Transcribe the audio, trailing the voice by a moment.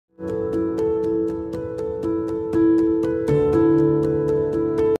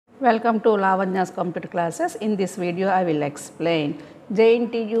Welcome to Lavanya's computer classes. In this video, I will explain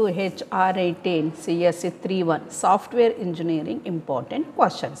JNTUH R18 CSE 3.1 Software Engineering Important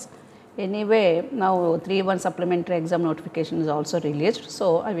Questions. Anyway, now 3.1 supplementary exam notification is also released.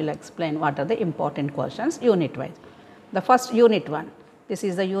 So, I will explain what are the important questions unit wise. The first unit 1. This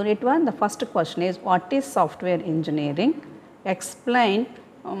is the unit 1. The first question is what is software engineering? Explain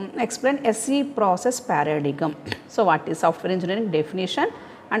SE process paradigm. So, what is software engineering definition?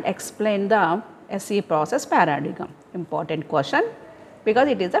 And explain the SE process paradigm. Important question because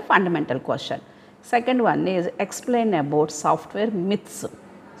it is a fundamental question. Second one is explain about software myths.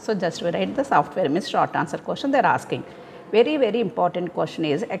 So, just write the software myths short answer question they are asking. Very important question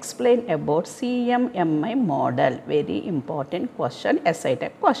is explain about CMMI model. Very important question, SI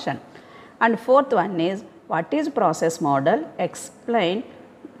type question. And fourth one is what is process model? Explain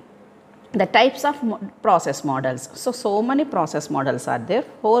the types of process models. So many process models are there,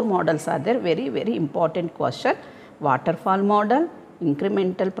 4 models are there, very important question. Waterfall model,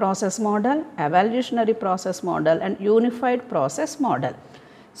 incremental process model, evolutionary process model and unified process model.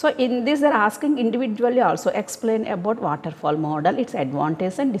 So in this they are asking individually also explain about waterfall model, its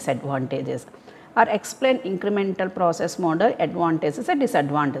advantages and disadvantages, or explain incremental process model, advantages and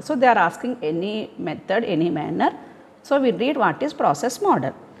disadvantages. So they are asking any method, any manner. So we read what is process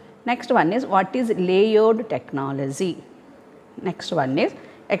model. Next one is what is layered technology. Next one is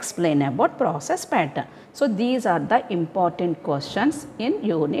explain about process pattern. So these are the important questions in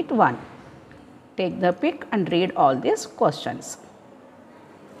unit 1. Take the pick and read all these questions.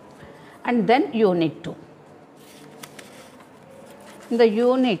 And then unit 2. In the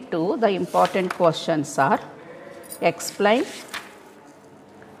unit 2, the important questions are explain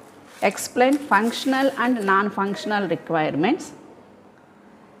functional and non-functional requirements.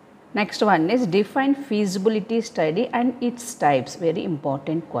 Next one is define feasibility study and its types, very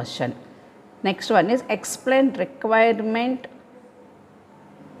important question. Next one is explain requirement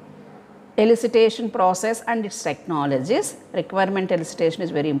elicitation process and its technologies. Requirement elicitation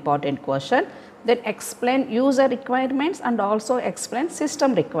is very important question. Then explain user requirements and also explain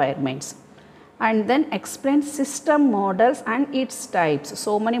system requirements. And then explain system models and its types.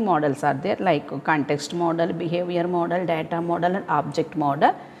 So many models are there like context model, behavior model, data model and object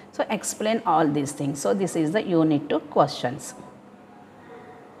model. So explain all these things. So this is the unit 2 questions.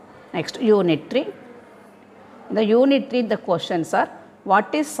 Next unit 3. The unit 3 the questions are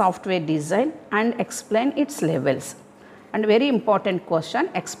what is software design and explain its levels. And very important question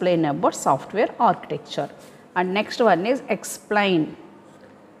explain about software architecture. And next one is explain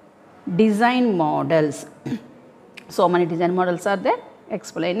design models. So many design models are there,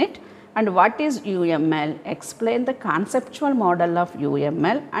 explain it. And what is UML? Explain the conceptual model of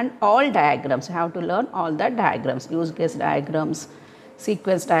UML and all diagrams. You have to learn all the diagrams, use case diagrams,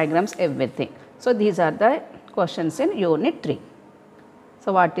 sequence diagrams, everything. So these are the questions in unit 3.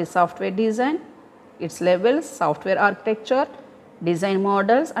 So what is software design? Its levels, software architecture, design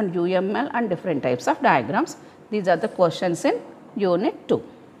models and UML and different types of diagrams. These are the questions in unit 2.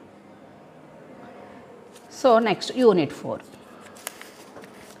 So next unit 4.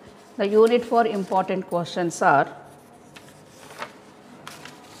 The unit 4 important questions are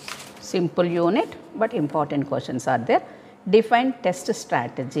simple unit but important questions are there. Define test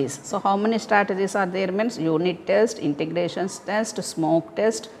strategies. So how many strategies are there means unit test, integrations test, smoke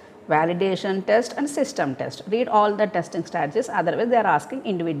test, validation test and system test. Read all the testing strategies, otherwise they are asking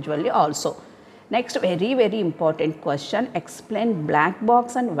individually also. Next very important question, explain black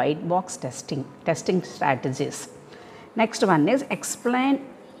box and white box testing strategies. Next one is explain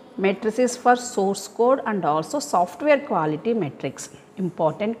matrices for source code and also software quality metrics.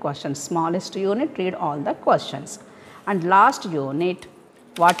 Important questions, smallest unit, read all the questions. And last unit,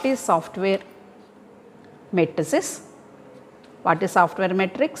 what is software matrices? What is software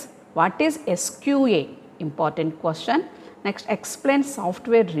metrics? What is SQA? Important question. Next, explain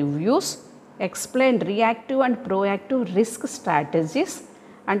software reviews, explain reactive and proactive risk strategies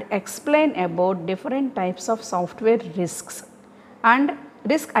and explain about different types of software risks and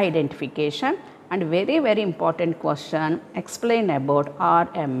risk identification. And very important question, explain about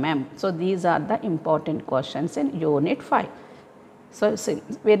RMM. So these are the important questions in unit 5. So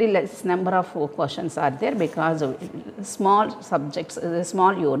very less number of questions are there because small subjects,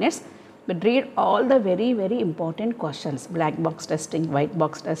 small units, but read all the very important questions, black box testing, white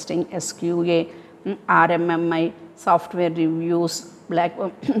box testing, SQA, RMMI, software reviews,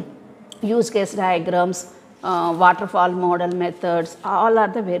 use case diagrams, waterfall model methods, all are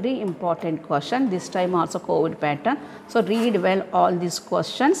the very important questions. This time also COVID pattern. So read well all these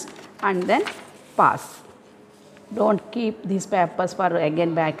questions and then pass. Don't keep these papers for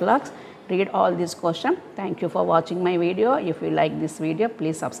again backlogs. Read all these questions. Thank you for watching my video. If you like this video,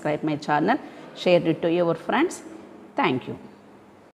 please subscribe my channel. Share it to your friends. Thank you.